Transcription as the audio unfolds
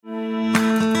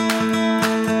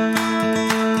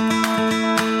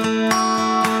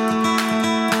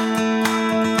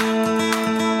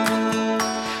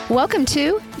Welcome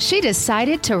to She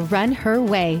Decided to Run Her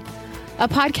Way, a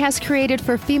podcast created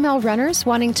for female runners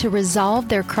wanting to resolve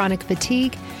their chronic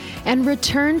fatigue and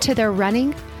return to their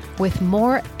running with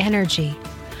more energy.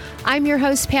 I'm your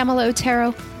host, Pamela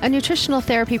Otero, a nutritional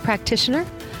therapy practitioner,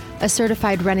 a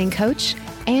certified running coach,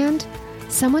 and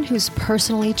someone who's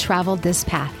personally traveled this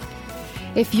path.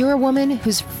 If you're a woman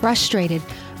who's frustrated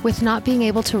with not being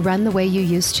able to run the way you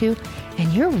used to,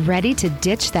 and you're ready to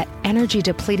ditch that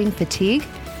energy-depleting fatigue,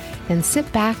 then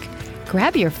sit back,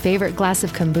 grab your favorite glass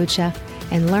of kombucha,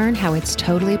 and learn how it's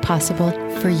totally possible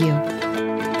for you.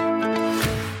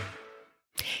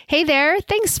 Hey there,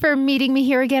 thanks for meeting me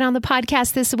here again on the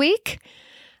podcast this week.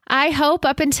 I hope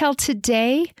up until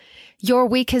today, your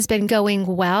week has been going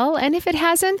well, and if it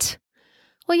hasn't,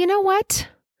 well, you know what?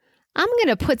 I'm going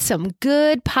to put some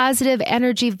good, positive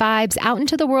energy vibes out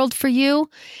into the world for you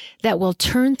that will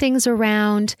turn things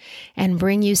around and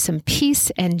bring you some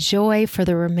peace and joy for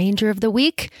the remainder of the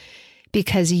week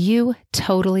because you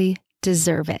totally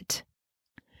deserve it.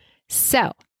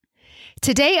 So,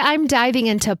 today I'm diving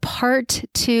into part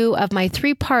 2 of my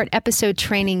 3-part episode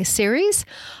training series,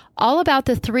 all about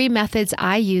the 3 methods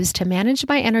I use to manage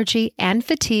my energy and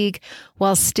fatigue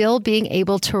while still being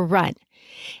able to run.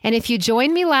 And if you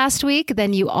joined me last week,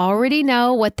 then you already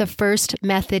know what the first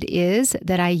method is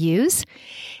that I use.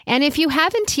 And if you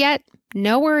haven't yet,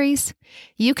 no worries.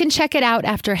 You can check it out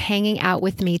after hanging out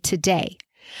with me today.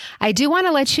 I do want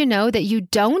to let you know that you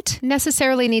don't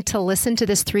necessarily need to listen to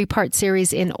this 3-part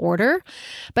series in order,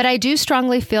 but I do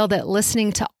strongly feel that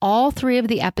listening to all 3 of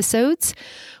the episodes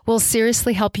will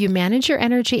seriously help you manage your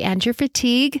energy and your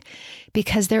fatigue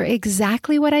because they're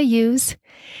exactly what I use.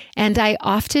 And I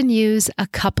often use a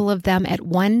couple of them at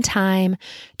one time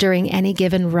during any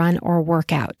given run or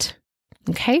workout.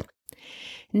 Okay?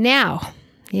 Now,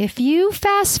 if you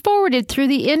fast forwarded through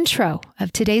the intro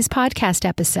of today's podcast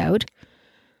episode,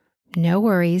 no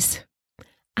worries.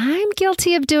 I'm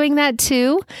guilty of doing that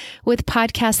too with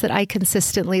podcasts that I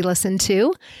consistently listen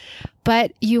to,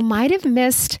 but you might have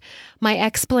missed my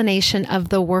explanation of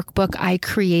the workbook I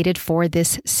created for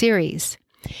this series.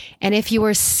 And if you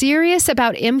are serious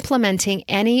about implementing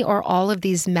any or all of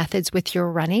these methods with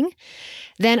your running,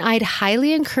 then I'd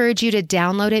highly encourage you to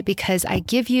download it because I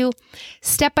give you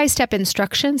step-by-step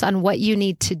instructions on what you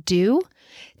need to do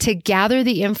to gather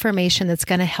the information that's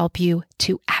going to help you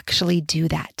to actually do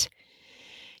that.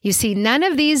 You see, none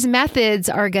of these methods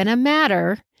are going to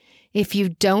matter if you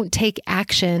don't take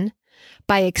action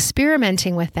by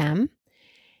experimenting with them,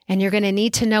 and you're going to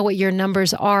need to know what your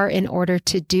numbers are in order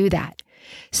to do that.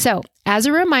 So, as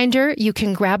a reminder, you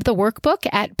can grab the workbook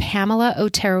at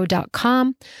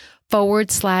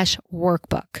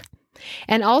pamelaotero.com/workbook.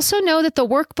 And also know that the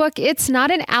workbook, it's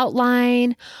not an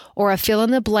outline or a fill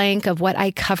in the blank of what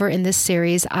I cover in this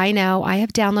series. I know I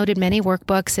have downloaded many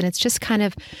workbooks and it's just kind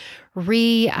of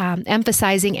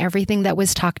emphasizing everything that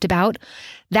was talked about.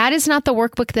 That is not the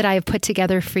workbook that I have put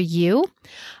together for you.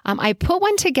 I put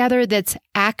one together that's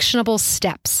actionable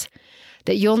steps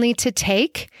that you'll need to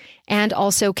take and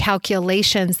also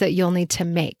calculations that you'll need to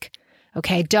make.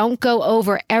 Okay, don't go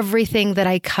over everything that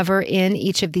I cover in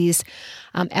each of these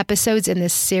episodes in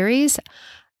this series.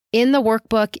 In the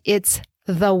workbook, it's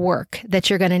the work that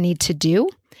you're going to need to do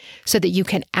so that you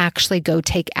can actually go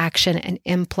take action and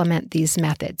implement these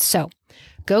methods. So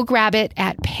go grab it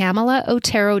at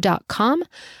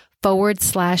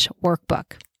pamelaotero.com/workbook.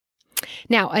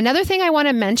 Now, another thing I want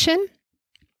to mention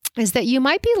is that you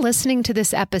might be listening to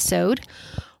this episode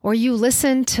or you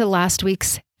listened to last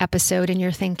week's episode and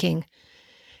you're thinking,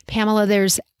 Pamela,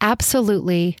 there's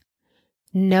absolutely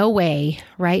no way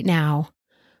right now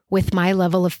with my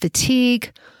level of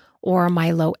fatigue or my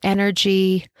low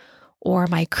energy or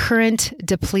my current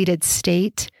depleted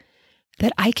state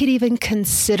that I could even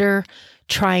consider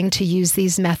trying to use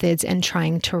these methods and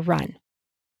trying to run.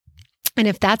 And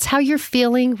if that's how you're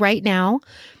feeling right now,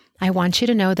 I want you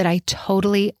to know that I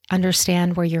totally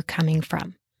understand where you're coming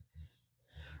from.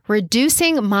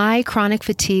 Reducing my chronic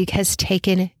fatigue has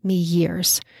taken me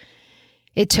years.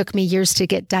 It took me years to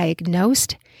get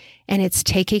diagnosed, and it's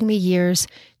taking me years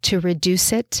to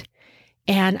reduce it.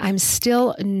 And I'm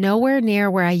still nowhere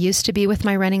near where I used to be with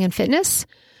my running and fitness.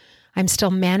 I'm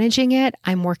still managing it.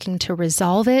 I'm working to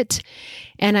resolve it.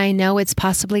 And I know it's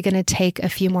possibly going to take a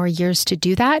few more years to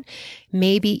do that,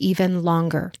 maybe even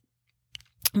longer.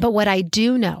 But what I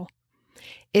do know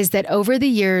is that over the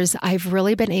years, I've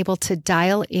really been able to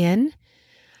dial in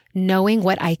knowing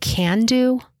what I can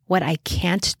do, what I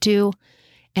can't do,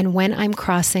 and when I'm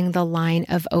crossing the line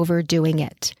of overdoing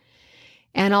it.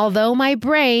 And although my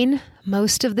brain,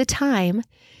 most of the time,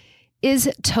 is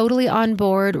totally on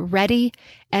board, ready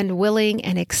and willing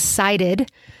and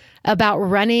excited about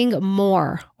running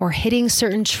more or hitting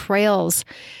certain trails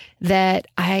that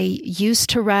I used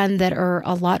to run that are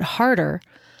a lot harder,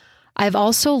 I've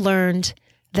also learned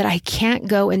that I can't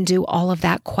go and do all of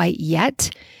that quite yet,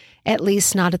 at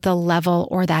least not at the level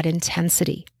or that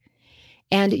intensity.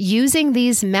 And using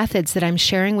these methods that I'm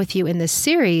sharing with you in this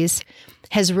series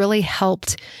has really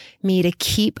helped me to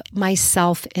keep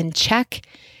myself in check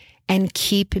and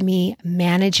keep me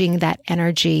managing that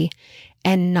energy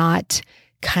and not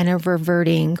kind of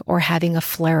reverting or having a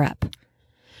flare up.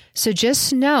 So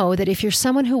just know that if you're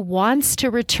someone who wants to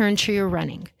return to your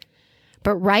running,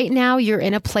 but right now you're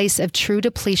in a place of true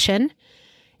depletion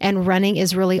and running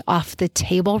is really off the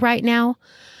table right now,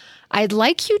 I'd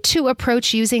like you to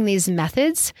approach using these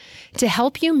methods to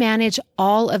help you manage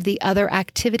all of the other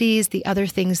activities, the other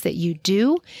things that you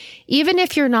do, even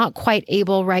if you're not quite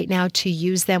able right now to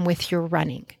use them with your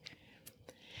running.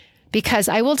 Because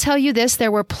I will tell you this,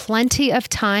 there were plenty of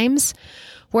times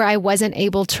where I wasn't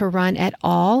able to run at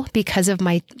all because of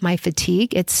my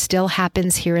fatigue. It still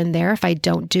happens here and there if I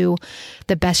don't do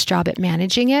the best job at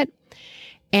managing it.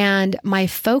 And my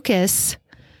focus,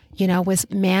 was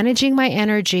managing my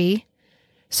energy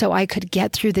so I could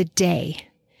get through the day.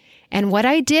 And what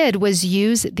I did was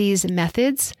use these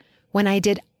methods when I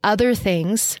did other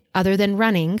things other than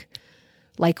running,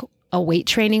 like a weight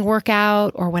training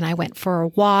workout, or when I went for a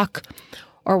walk,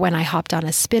 or when I hopped on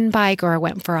a spin bike, or I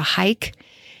went for a hike.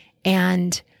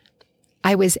 And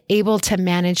I was able to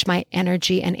manage my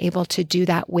energy and able to do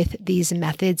that with these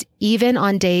methods, even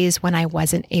on days when I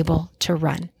wasn't able to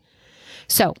run.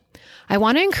 So I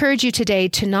want to encourage you today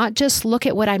to not just look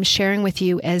at what I'm sharing with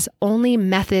you as only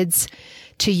methods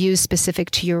to use specific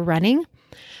to your running,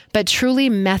 but truly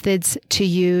methods to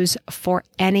use for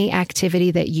any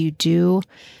activity that you do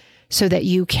so that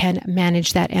you can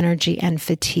manage that energy and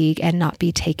fatigue and not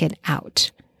be taken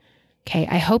out. Okay,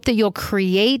 I hope that you'll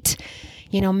create,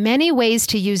 many ways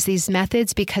to use these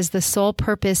methods, because the sole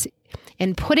purpose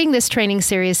in putting this training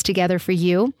series together for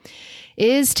you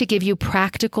is to give you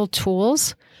practical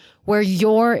tools where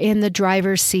you're in the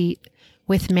driver's seat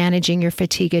with managing your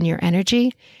fatigue and your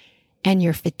energy, and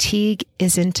your fatigue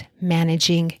isn't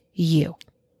managing you.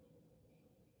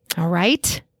 All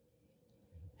right?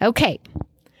 Okay,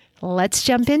 let's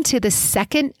jump into the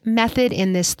second method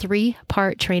in this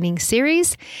 3-part training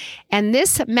series. And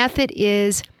this method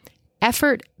is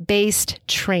effort-based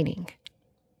training.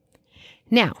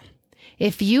 Now,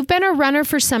 if you've been a runner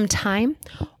for some time,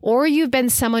 or you've been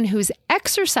someone who's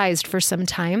exercised for some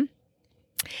time,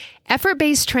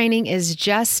 effort-based training is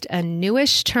just a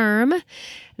newish term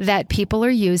that people are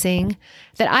using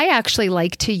that I actually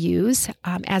like to use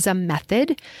as a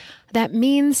method that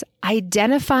means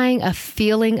identifying a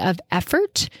feeling of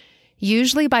effort,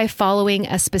 usually by following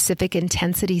a specific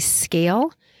intensity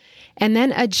scale, and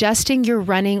then adjusting your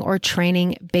running or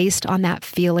training based on that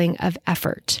feeling of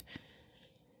effort.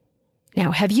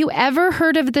 Now, have you ever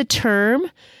heard of the term,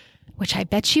 which I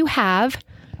bet you have,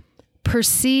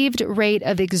 perceived rate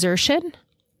of exertion,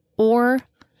 or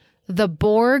the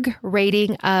Borg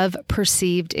rating of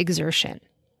perceived exertion?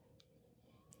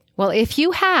 Well, if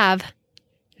you have,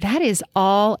 that is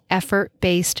all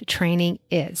effort-based training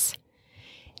is.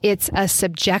 It's a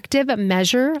subjective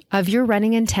measure of your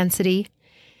running intensity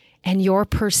and your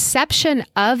perception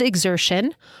of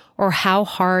exertion, or how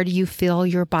hard you feel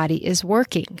your body is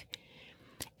working.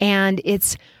 And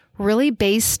it's really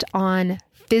based on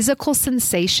physical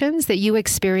sensations that you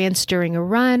experience during a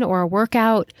run or a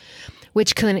workout,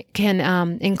 which can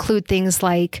include things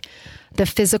like the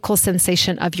physical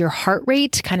sensation of your heart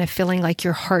rate, kind of feeling like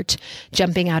your heart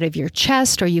jumping out of your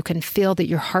chest, or you can feel that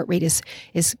your heart rate is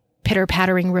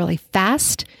pitter-pattering really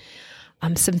fast.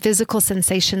 Some physical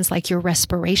sensations like your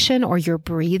respiration or your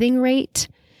breathing rate.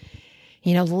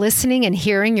 Listening and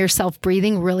hearing yourself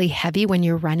breathing really heavy when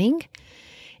you're running.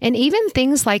 And even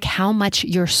things like how much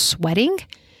you're sweating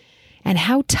and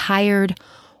how tired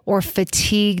or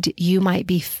fatigued you might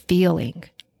be feeling.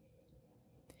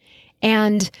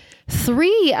 And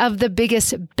 3 of the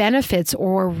biggest benefits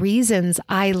or reasons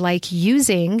I like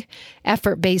using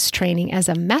effort-based training as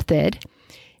a method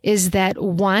is that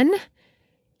 1,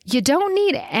 you don't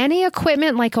need any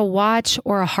equipment like a watch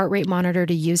or a heart rate monitor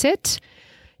to use it.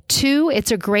 2,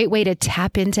 it's a great way to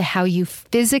tap into how you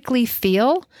physically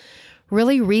feel,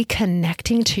 really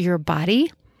reconnecting to your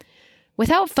body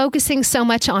without focusing so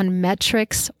much on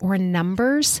metrics or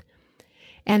numbers.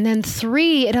 And then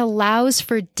 3, it allows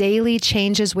for daily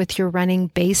changes with your running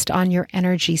based on your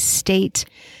energy state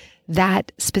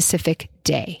that specific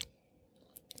day.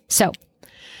 So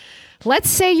Let's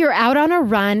say you're out on a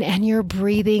run and your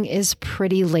breathing is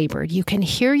pretty labored. You can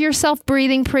hear yourself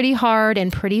breathing pretty hard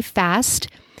and pretty fast,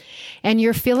 and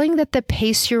you're feeling that the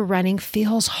pace you're running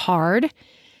feels hard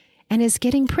and is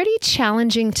getting pretty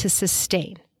challenging to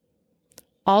sustain.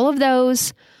 All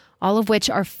of which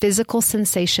are physical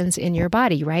sensations in your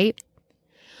body, right?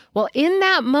 Well, in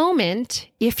that moment,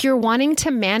 if you're wanting to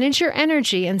manage your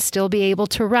energy and still be able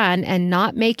to run and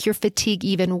not make your fatigue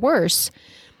even worse,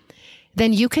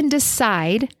 then you can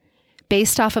decide,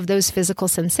 based off of those physical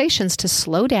sensations, to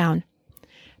slow down,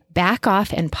 back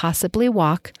off, and possibly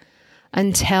walk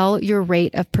until your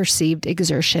rate of perceived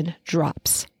exertion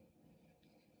drops.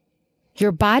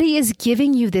 Your body is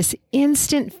giving you this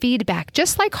instant feedback,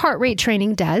 just like heart rate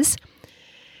training does,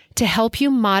 to help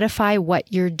you modify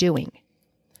what you're doing.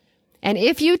 And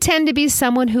if you tend to be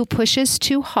someone who pushes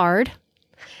too hard,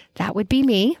 that would be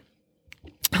me.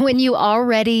 When you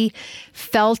already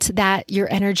felt that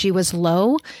your energy was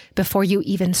low before you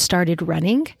even started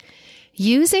running,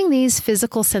 using these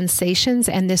physical sensations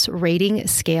and this rating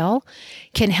scale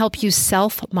can help you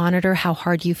self-monitor how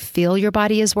hard you feel your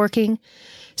body is working,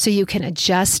 so you can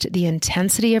adjust the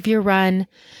intensity of your run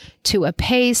to a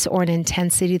pace or an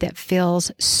intensity that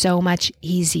feels so much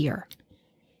easier.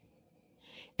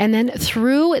 And then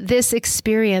through this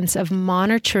experience of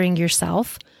monitoring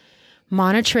yourself,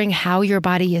 monitoring how your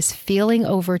body is feeling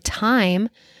over time,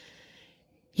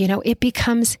 it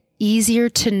becomes easier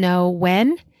to know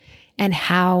when and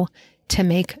how to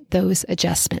make those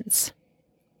adjustments.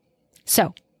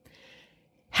 So,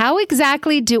 how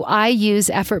exactly do I use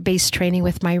effort-based training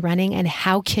with my running, and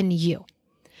how can you?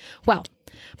 Well,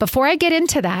 before I get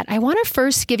into that, I want to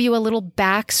first give you a little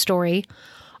backstory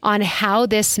on how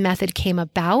this method came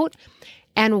about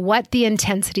and what the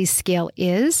intensity scale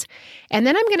is. And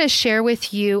then I'm going to share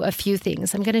with you a few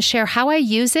things. I'm going to share how I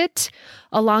use it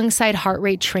alongside heart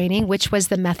rate training, which was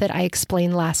the method I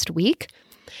explained last week,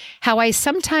 how I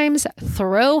sometimes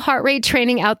throw heart rate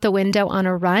training out the window on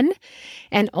a run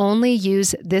and only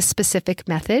use this specific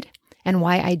method, and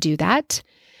why I do that.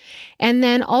 And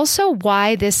then also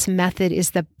why this method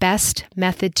is the best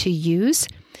method to use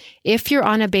if you're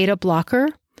on a beta blocker,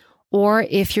 or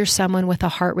if you're someone with a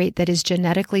heart rate that is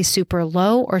genetically super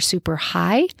low or super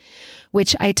high,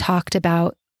 which I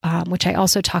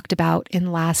also talked about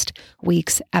in last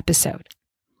week's episode.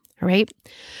 All right.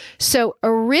 So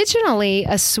originally,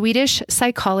 a Swedish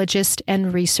psychologist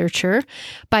and researcher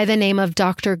by the name of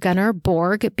Dr. Gunnar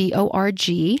Borg,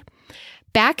 B-O-R-G,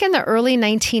 back in the early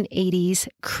 1980s,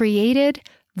 created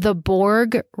the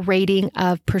Borg rating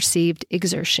of perceived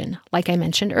exertion, like I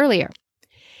mentioned earlier.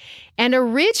 And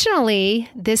originally,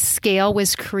 this scale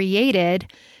was created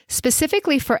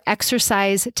specifically for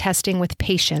exercise testing with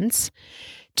patients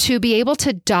to be able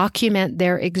to document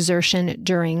their exertion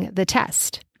during the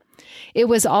test. It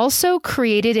was also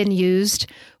created and used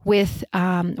within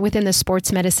the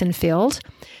sports medicine field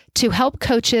to help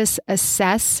coaches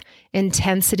assess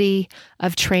intensity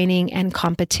of training and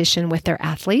competition with their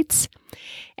athletes.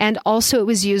 And also it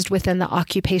was used within the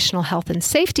occupational health and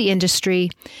safety industry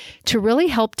to really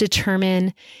help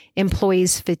determine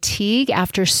employees' fatigue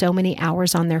after so many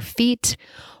hours on their feet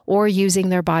or using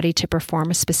their body to perform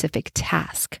a specific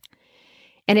task.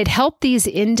 And it helped these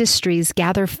industries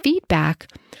gather feedback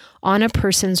on a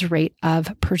person's rate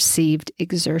of perceived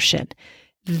exertion,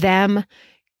 them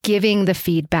giving the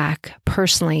feedback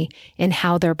personally in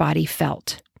how their body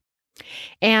felt.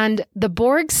 And the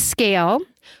Borg scale,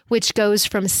 which goes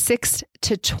from 6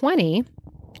 to 20,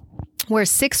 where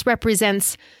 6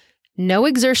 represents no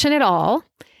exertion at all,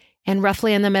 and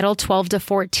roughly in the middle, 12 to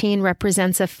 14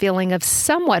 represents a feeling of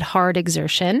somewhat hard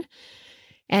exertion,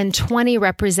 and 20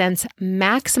 represents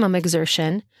maximum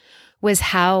exertion, was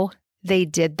how they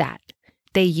did that.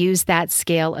 They used that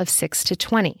scale of 6 to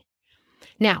 20.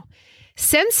 Now,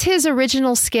 since his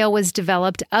original scale was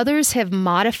developed, others have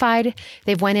modified.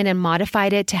 They've went in and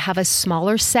modified it to have a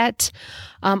smaller set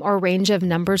or range of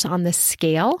numbers on the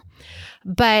scale.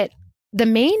 But the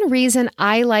main reason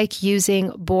I like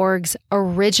using Borg's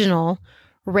original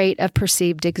rate of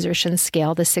perceived exertion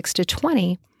scale, the 6 to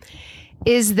 20,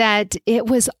 is that it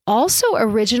was also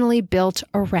originally built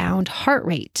around heart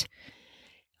rate,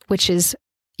 which is,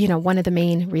 one of the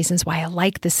main reasons why I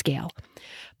like the scale.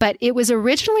 But it was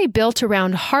originally built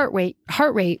around heart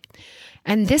rate,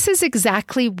 and this is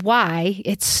exactly why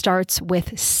it starts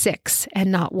with 6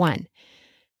 and not 1.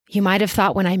 You might have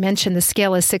thought when I mentioned the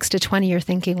scale is 6 to 20, you're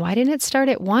thinking, why didn't it start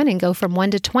at 1 and go from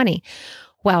 1 to 20?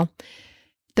 Well,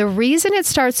 the reason it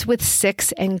starts with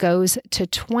 6 and goes to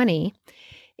 20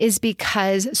 is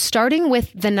because starting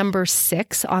with the number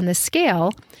 6 on the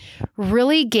scale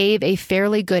really gave a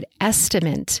fairly good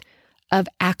estimate of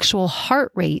actual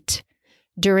heart rate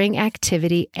during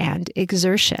activity and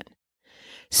exertion.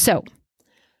 So,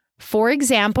 for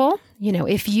example,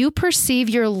 if you perceive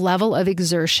your level of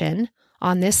exertion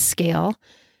on this scale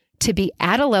to be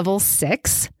at a level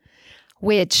 6,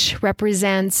 which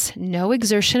represents no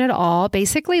exertion at all,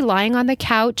 basically lying on the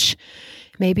couch,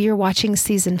 maybe you're watching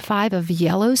season 5 of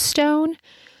Yellowstone.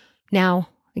 Now,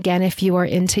 again, if you are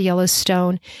into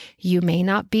Yellowstone, you may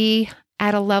not be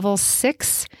at a level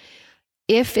 6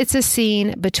 if it's a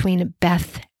scene between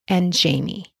Beth and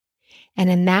Jamie. And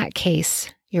in that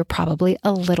case, you're probably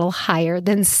a little higher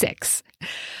than 6.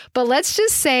 But let's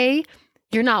just say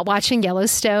you're not watching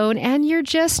Yellowstone and you're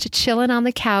just chilling on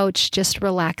the couch, just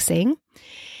relaxing.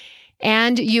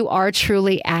 And you are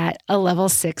truly at a level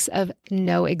 6 of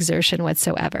no exertion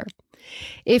whatsoever.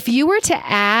 If you were to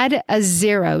add a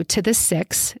 0 to the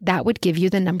 6, that would give you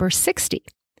the number 60.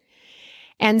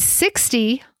 And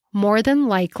 60 more than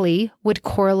likely would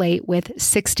correlate with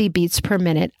 60 beats per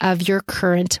minute of your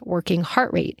current working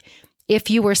heart rate, if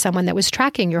you were someone that was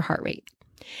tracking your heart rate.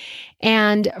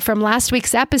 And from last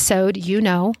week's episode, you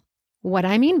know what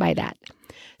I mean by that.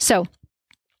 So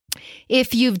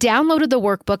if you've downloaded the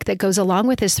workbook that goes along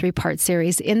with this 3-part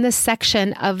series, in the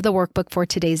section of the workbook for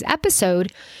today's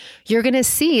episode, you're going to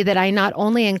see that I not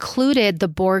only included the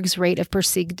Borg's rate of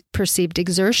perceived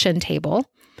exertion table,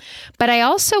 but I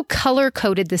also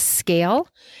color-coded the scale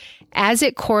as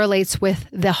it correlates with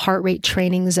the heart rate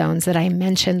training zones that I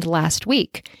mentioned last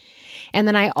week. And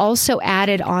then I also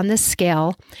added on the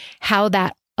scale how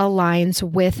that aligns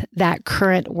with that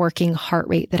current working heart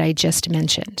rate that I just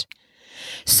mentioned.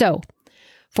 So,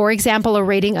 for example, a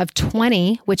rating of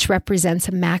 20, which represents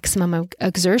a maximum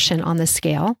exertion on the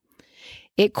scale,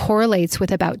 it correlates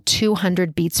with about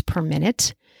 200 beats per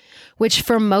minute, which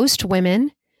for most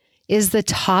women is the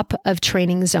top of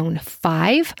training zone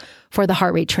 5 for the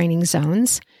heart rate training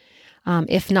zones.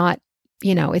 If not,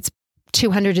 it's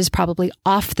 200 is probably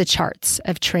off the charts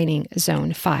of training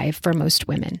zone 5 for most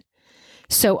women.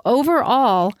 So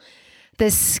overall,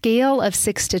 the scale of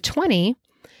 6 to 20,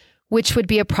 which would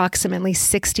be approximately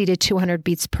 60 to 200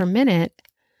 beats per minute,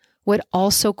 would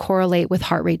also correlate with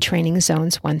heart rate training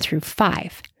zones 1 through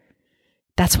 5.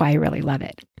 That's why I really love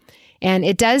it. And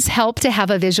it does help to have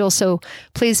a visual, so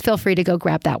please feel free to go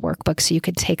grab that workbook so you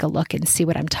can take a look and see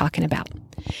what I'm talking about.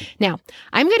 Now,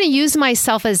 I'm going to use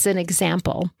myself as an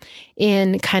example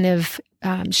in kind of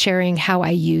sharing how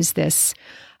I use this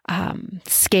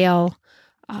scale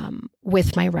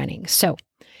with my running. So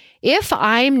if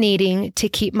I'm needing to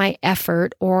keep my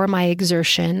effort or my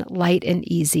exertion light and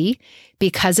easy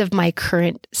because of my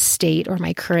current state or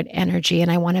my current energy,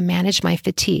 and I want to manage my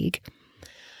fatigue,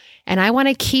 and I want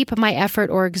to keep my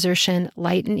effort or exertion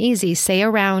light and easy, say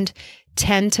around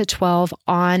 10 to 12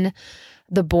 on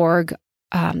the Borg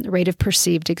rate of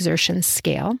perceived exertion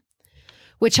scale,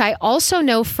 which I also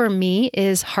know for me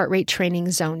is heart rate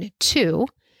training zone 2.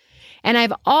 And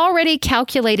I've already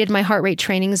calculated my heart rate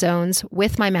training zones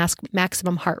with my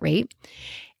maximum heart rate.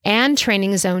 And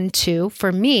training zone 2,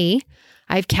 for me,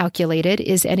 I've calculated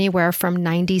is anywhere from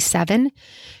 97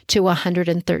 to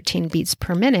 113 beats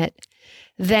per minute.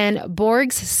 Then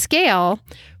Borg's scale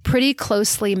pretty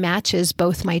closely matches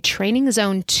both my training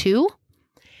zone 2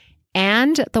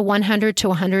 and the 100 to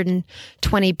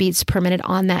 120 beats per minute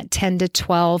on that 10 to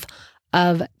 12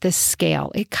 of the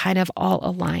scale. It kind of all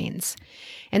aligns.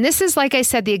 And this is, like I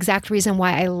said, the exact reason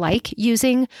why I like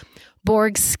using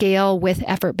Borg's scale with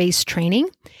effort-based training.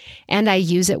 And I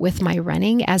use it with my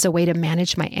running as a way to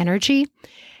manage my energy,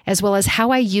 as well as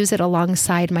how I use it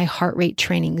alongside my heart rate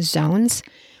training zones.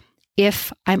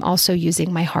 If I'm also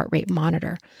using my heart rate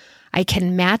monitor, I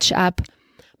can match up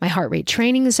my heart rate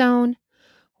training zone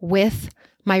with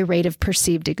my rate of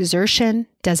perceived exertion.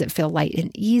 Does it feel light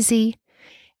and easy?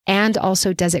 And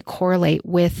also, does it correlate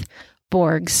with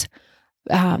Borg's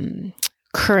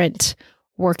current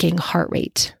working heart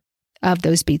rate of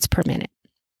those beats per minute?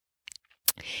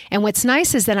 And what's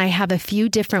nice is that I have a few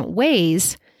different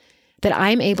ways that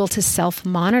I'm able to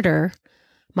self-monitor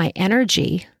my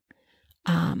energy,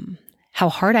 how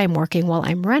hard I'm working while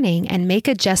I'm running, and make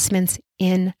adjustments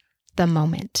in the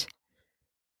moment.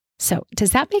 So,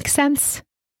 does that make sense?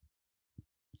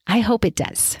 I hope it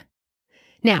does.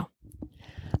 Now,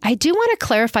 I do want to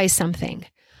clarify something.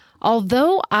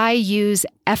 Although I use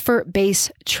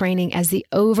effort-based training as the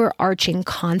overarching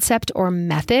concept or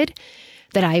method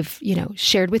that I've,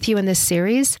 shared with you in this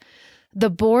series,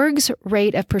 the Borg's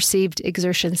rate of perceived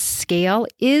exertion scale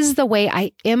is the way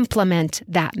I implement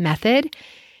that method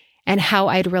and how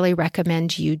I'd really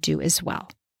recommend you do as well.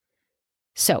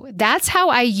 So that's how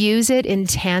I use it in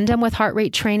tandem with heart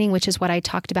rate training, which is what I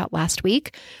talked about last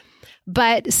week.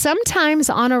 But sometimes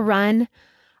on a run,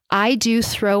 I do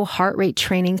throw heart rate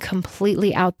training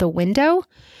completely out the window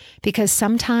because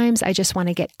sometimes I just want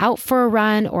to get out for a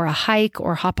run or a hike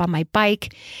or hop on my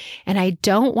bike, and I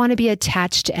don't want to be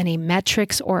attached to any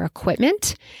metrics or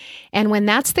equipment. And when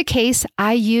that's the case,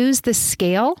 I use the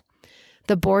scale,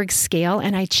 the Borg scale,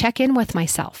 and I check in with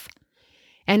myself.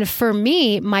 And for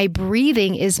me, my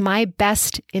breathing is my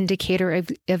best indicator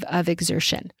of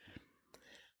exertion.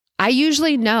 I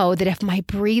usually know that if my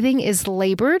breathing is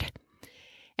labored,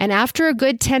 and after a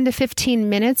good 10 to 15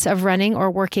 minutes of running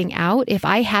or working out, if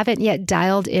I haven't yet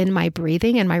dialed in my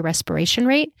breathing and my respiration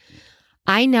rate,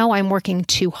 I know I'm working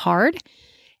too hard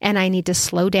and I need to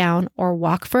slow down or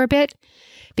walk for a bit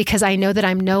because I know that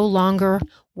I'm no longer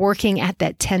working at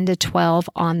that 10 to 12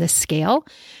 on the scale.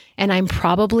 And I'm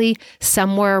probably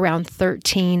somewhere around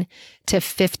 13 to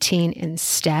 15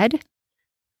 instead,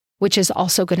 which is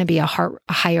also going to be a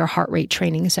higher heart rate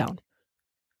training zone.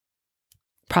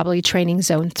 Probably training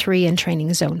zone 3 and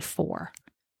training zone 4.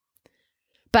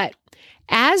 But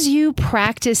as you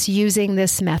practice using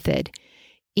this method,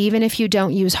 even if you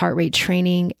don't use heart rate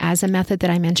training as a method that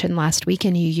I mentioned last week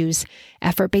and you use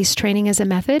effort-based training as a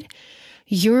method,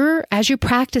 as you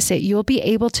practice it, you'll be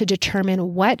able to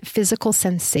determine what physical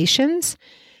sensations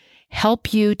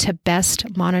help you to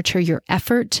best monitor your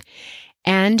effort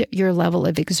and your level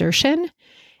of exertion.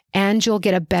 And you'll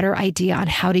get a better idea on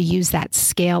how to use that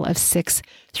scale of 6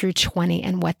 through 20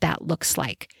 and what that looks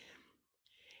like.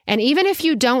 And even if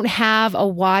you don't have a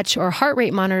watch or heart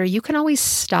rate monitor, you can always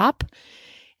stop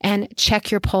and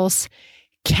check your pulse,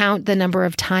 count the number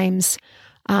of times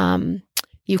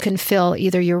you can feel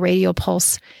either your radial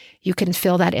pulse, you can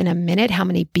feel that in a minute, how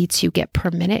many beats you get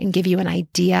per minute, and give you an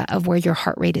idea of where your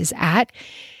heart rate is at,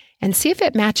 and see if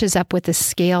it matches up with the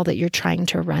scale that you're trying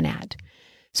to run at.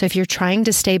 So if you're trying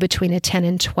to stay between a 10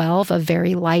 and 12, a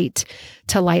very light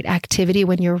to light activity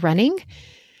when you're running,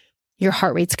 your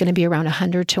heart rate's going to be around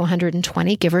 100 to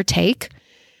 120, give or take.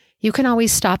 You can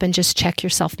always stop and just check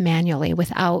yourself manually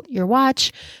without your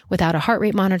watch, without a heart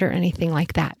rate monitor, or anything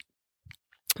like that.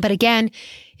 But again,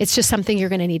 it's just something you're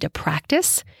going to need to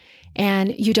practice,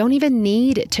 and you don't even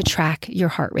need to track your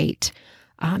heart rate.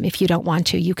 If you don't want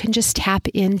to, you can just tap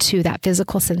into that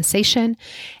physical sensation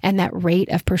and that rate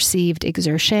of perceived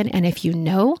exertion. And if you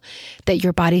know that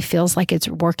your body feels like it's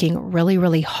working really,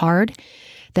 really hard,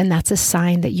 then that's a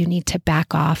sign that you need to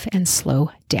back off and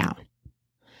slow down.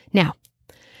 Now,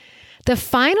 the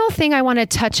final thing I want to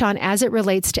touch on as it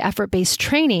relates to effort-based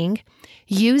training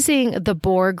using the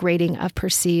Borg rating of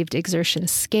perceived exertion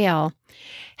scale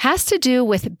has to do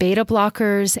with beta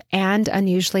blockers and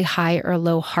unusually high or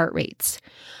low heart rates.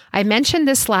 I mentioned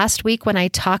this last week when I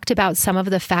talked about some of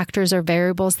the factors or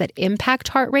variables that impact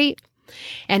heart rate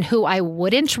and who I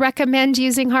wouldn't recommend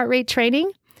using heart rate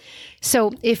training.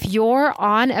 So if you're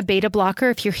on a beta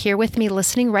blocker, if you're here with me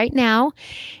listening right now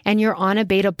and you're on a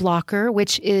beta blocker,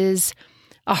 which is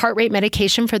a heart rate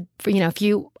medication for if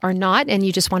you are not and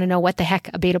you just want to know what the heck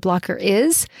a beta blocker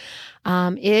is,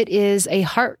 it is a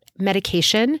heart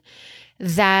medication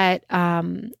that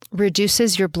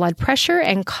reduces your blood pressure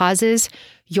and causes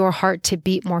your heart to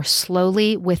beat more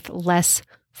slowly with less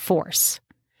force.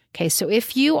 Okay, so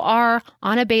if you are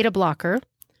on a beta blocker,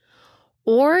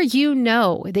 or you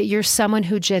know that you're someone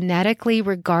who genetically,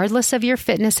 regardless of your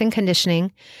fitness and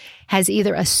conditioning, has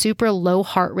either a super low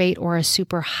heart rate or a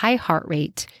super high heart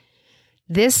rate,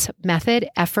 this method,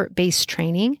 effort-based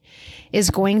training,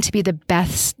 is going to be the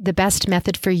best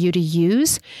method for you to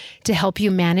use to help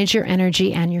you manage your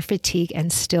energy and your fatigue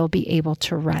and still be able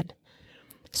to run.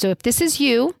 So if this is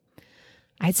you,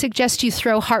 I'd suggest you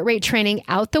throw heart rate training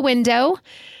out the window.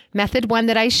 Method 1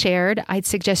 that I shared, I'd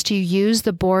suggest you use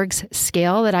the Borg's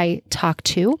scale that I talked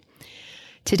to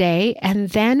today, and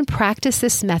then practice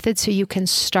this method so you can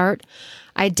start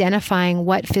identifying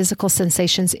what physical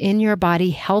sensations in your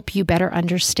body help you better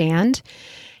understand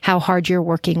how hard you're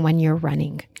working when you're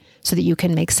running so that you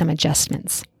can make some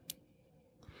adjustments.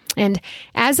 And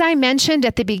as I mentioned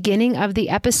at the beginning of the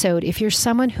episode, if you're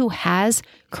someone who has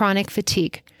chronic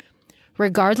fatigue,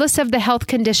 regardless of the health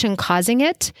condition causing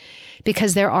it,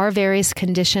 because there are various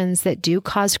conditions that do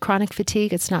cause chronic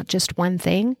fatigue, it's not just one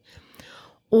thing,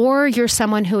 or you're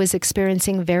someone who is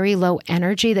experiencing very low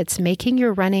energy that's making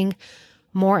your running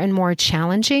more and more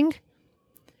challenging,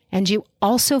 and you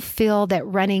also feel that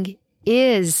running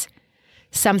is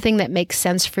something that makes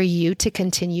sense for you to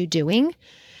continue doing,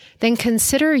 then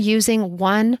consider using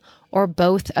one or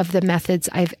both of the methods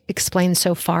I've explained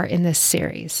so far in this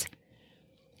series.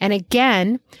 And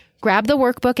again, grab the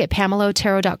workbook at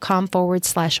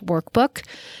PamelaOtero.com/workbook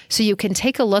so you can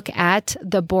take a look at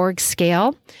the Borg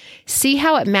scale, see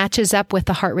how it matches up with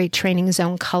the heart rate training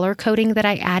zone color coding that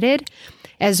I added,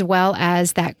 as well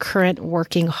as that current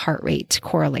working heart rate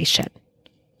correlation.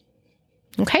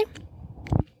 Okay?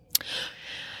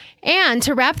 And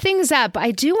to wrap things up,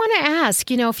 I do want to ask,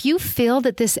 if you feel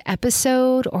that this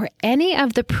episode or any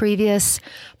of the previous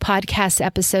podcast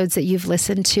episodes that you've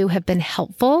listened to have been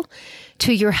helpful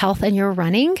to your health and your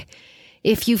running,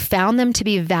 if you found them to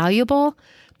be valuable,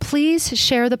 please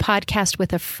share the podcast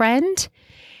with a friend.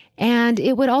 And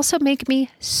it would also make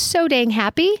me so dang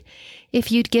happy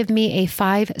if you'd give me a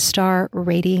 5-star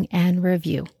rating and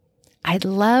review. I'd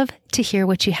love to hear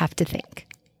what you have to think.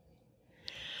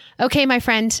 Okay, my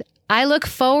friend, I look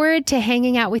forward to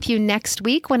hanging out with you next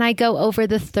week when I go over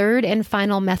the third and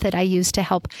final method I use to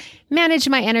help manage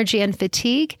my energy and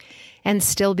fatigue and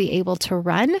still be able to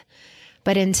run.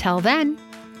 But until then,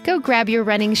 go grab your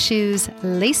running shoes,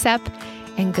 lace up,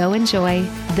 and go enjoy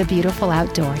the beautiful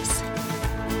outdoors.